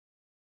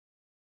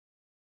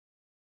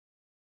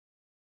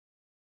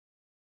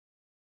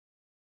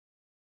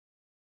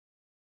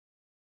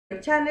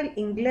Channel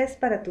Inglés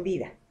para tu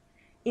vida.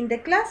 In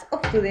the class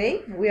of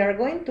today, we are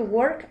going to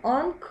work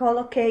on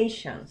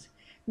collocations.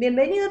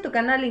 Bienvenido a tu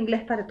canal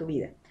Inglés para tu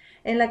vida.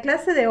 En la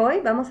clase de hoy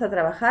vamos a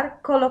trabajar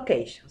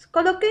collocations.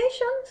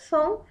 Collocations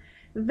son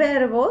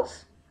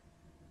verbos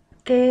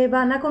que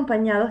van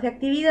acompañados de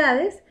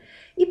actividades,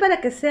 y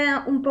para que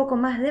sea un poco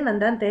más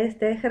demandante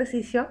este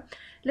ejercicio,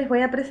 les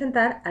voy a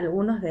presentar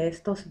algunos de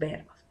estos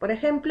verbos. Por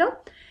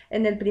ejemplo,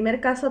 en el primer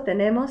caso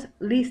tenemos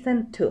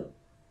listen to.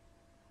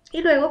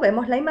 Y luego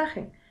vemos la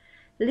imagen.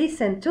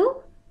 Listen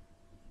to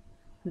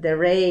the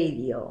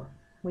radio.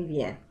 Muy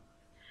bien.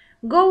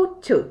 Go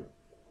to.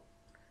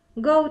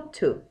 Go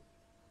to.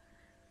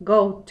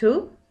 Go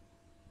to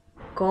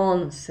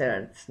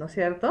concerts, ¿no es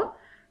cierto?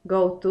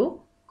 Go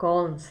to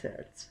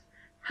concerts.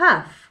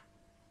 Have.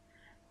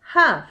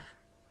 Have.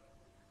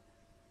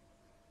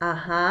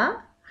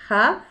 Ajá.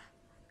 Have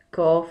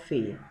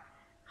coffee.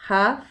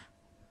 Have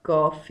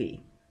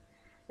coffee.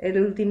 El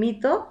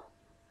ultimito.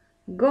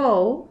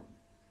 Go.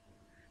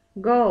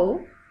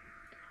 Go.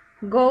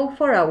 Go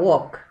for a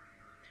walk.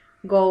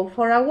 Go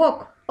for a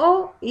walk.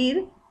 O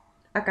ir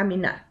a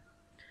caminar.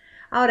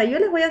 Ahora yo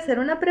les voy a hacer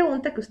una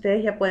pregunta que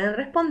ustedes ya pueden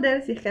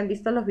responder si es que han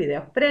visto los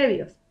videos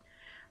previos.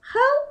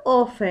 How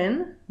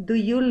often do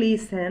you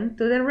listen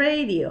to the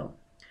radio?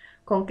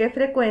 ¿Con qué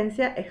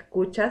frecuencia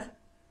escuchas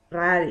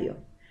radio?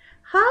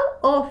 How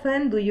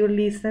often do you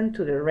listen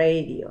to the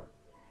radio?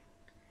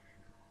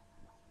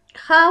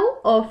 How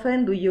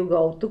often do you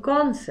go to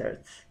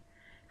concerts?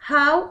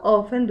 How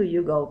often do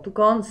you go to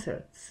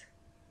concerts?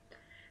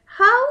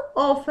 How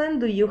often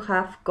do you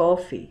have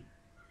coffee?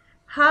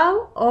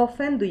 How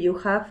often do you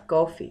have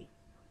coffee?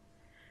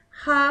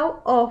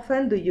 How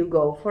often do you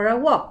go for a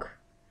walk?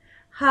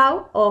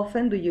 How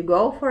often do you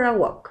go for a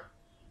walk?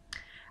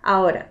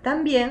 Ahora,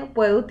 también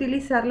puedo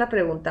utilizar la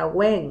pregunta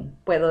when.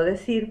 Puedo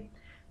decir,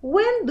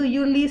 when do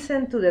you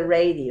listen to the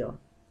radio?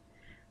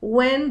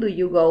 When do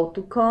you go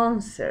to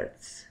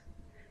concerts?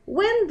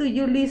 When do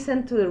you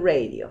listen to the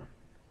radio?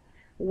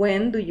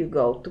 When do you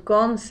go to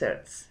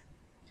concerts?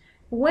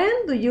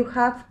 When do you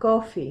have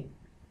coffee?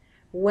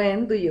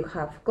 When do you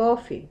have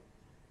coffee?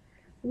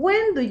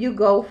 When do you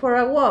go for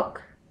a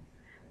walk?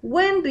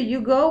 When do you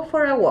go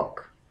for a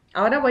walk?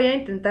 Ahora voy a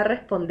intentar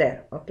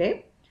responder,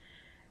 ¿ok?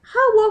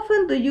 How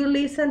often do you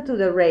listen to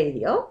the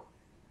radio?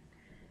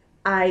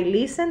 I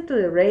listen to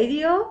the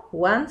radio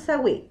once a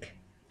week.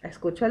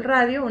 Escucho el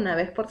radio una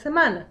vez por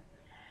semana.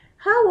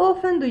 How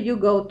often do you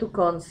go to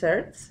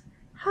concerts?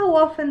 How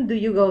often do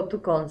you go to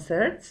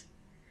concerts?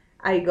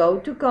 I go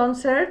to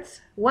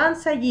concerts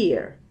once a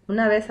year.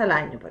 Una vez al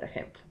año, por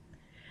ejemplo.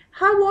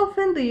 How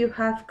often do you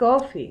have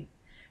coffee?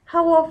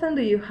 How often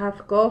do you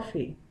have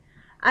coffee?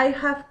 I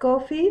have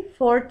coffee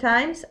 4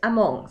 times a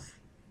month.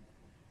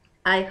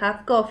 I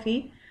have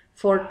coffee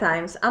 4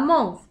 times a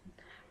month.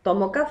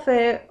 Tomo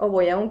café o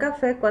voy a un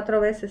café 4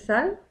 veces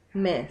al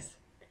mes.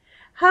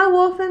 How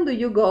often do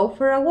you go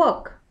for a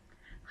walk?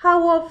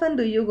 How often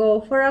do you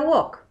go for a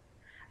walk?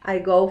 I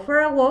go for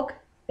a walk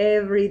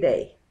every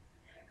day.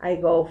 I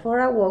go for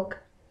a walk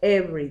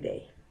every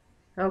day.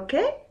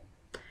 Okay?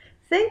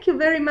 Thank you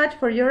very much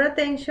for your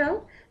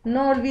attention.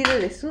 No olvide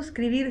de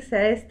suscribirse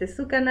a este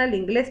su canal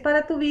Inglés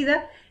para tu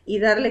vida y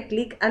darle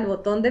clic al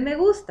botón de me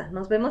gusta.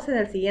 Nos vemos en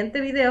el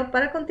siguiente video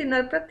para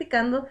continuar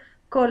practicando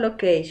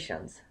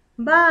collocations.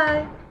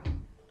 Bye!